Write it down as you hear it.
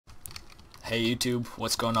Hey YouTube,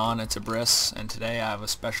 what's going on? It's Abris, and today I have a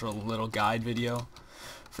special little guide video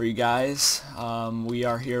for you guys. We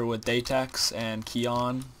are here with Datex and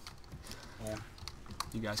Keon. Yeah.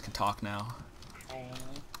 You guys can talk now. Hey.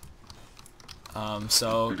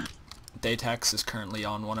 So Datex is currently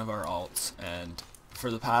on one of our alts, and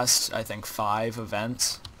for the past, I think, 5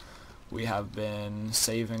 events, we have been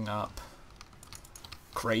saving up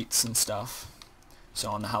crates and stuff. So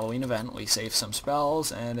on the Halloween event, we save some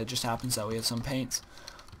spells, and it just happens that we have some paints.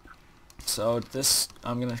 So this,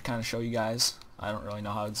 I'm going to kind of show you guys. I don't really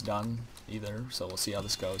know how it's done either, so we'll see how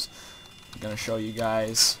this goes. I'm going to show you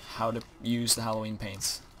guys how to use the Halloween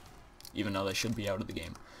paints, even though they should be out of the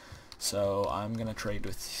game. So I'm going to trade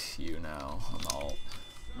with you now on the alt.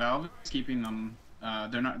 Valve is keeping them,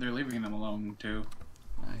 they're leaving them alone too.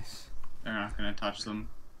 Nice. They're not going to touch them.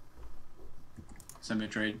 Send me a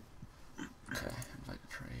trade. Okay, invite a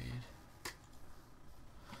trade.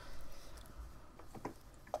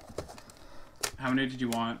 How many did you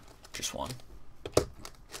want? Just one.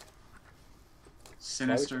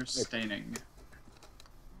 Sinister Staining.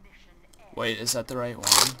 Wait, is that the right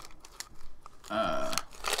one?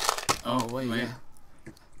 Oh wait, yeah.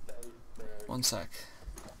 One sec.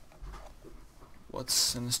 What's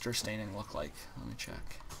Sinister Staining look like? Let me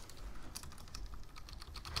check.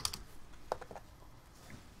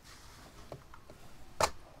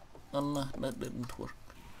 That didn't work.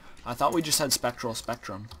 I thought we just had Spectral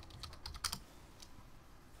Spectrum.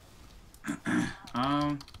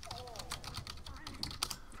 Oh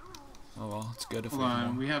well, it's good if hold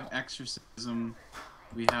on, we have Exorcism.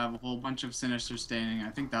 We have a whole bunch of Sinister Staining. I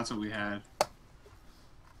think that's what we had.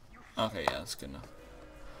 Okay, yeah, that's good enough.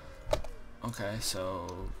 Okay, so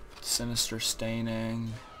Sinister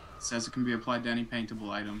Staining. It says it can be applied to any paintable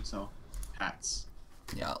item, so hats.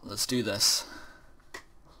 Yeah, let's do this.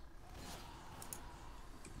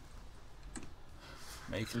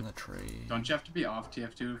 Making the trade. Don't you have to be off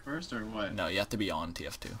TF2 first, or what? No, you have to be on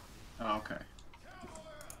TF2. Oh, okay.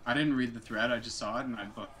 I didn't read the thread, I just saw it and I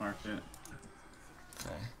bookmarked it.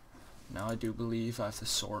 Okay. Now I do believe I have to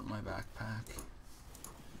sort my backpack.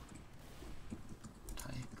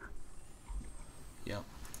 Type. Yep.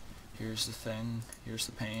 Here's the thing. Here's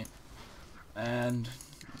the paint. And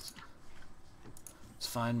let's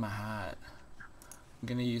find my hat. I'm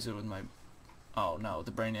gonna use it with my... Oh no,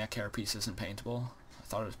 the Brainiac hairpiece isn't paintable. I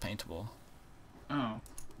thought it was paintable. Oh.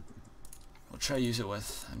 What should I use it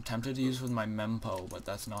with? I'm tempted to use it with my Mempo, but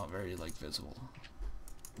that's not very, like, visible.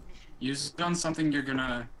 Use it on something you're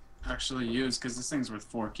gonna actually use, because this thing's worth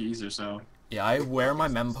 4 keys or so. Yeah, I wear my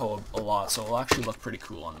Mempo a lot, so it'll actually look pretty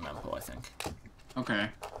cool on the Mempo, I think. Okay.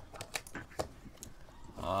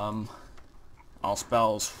 All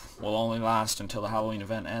spells will only last until the Halloween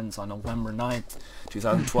event ends on November 9th,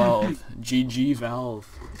 2012. GG Valve.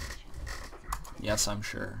 Yes, I'm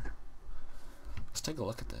sure. Let's take a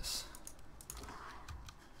look at this.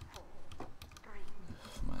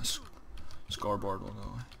 My scoreboard will go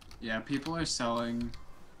away. Yeah, people are selling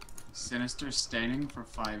Sinister Staining for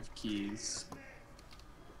 5 keys.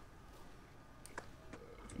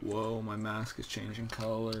 Whoa, my mask is changing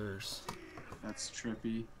colors. That's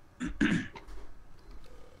trippy.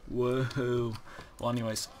 Woohoo. Well,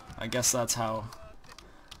 anyways, I guess that's how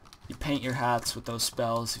you paint your hats with those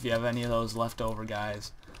spells. If you have any of those left over,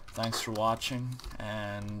 guys, thanks for watching,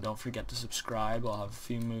 and don't forget to subscribe. I'll have a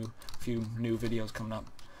few new videos coming up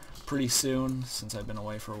pretty soon, since I've been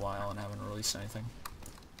away for a while and haven't released anything.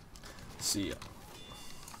 See ya.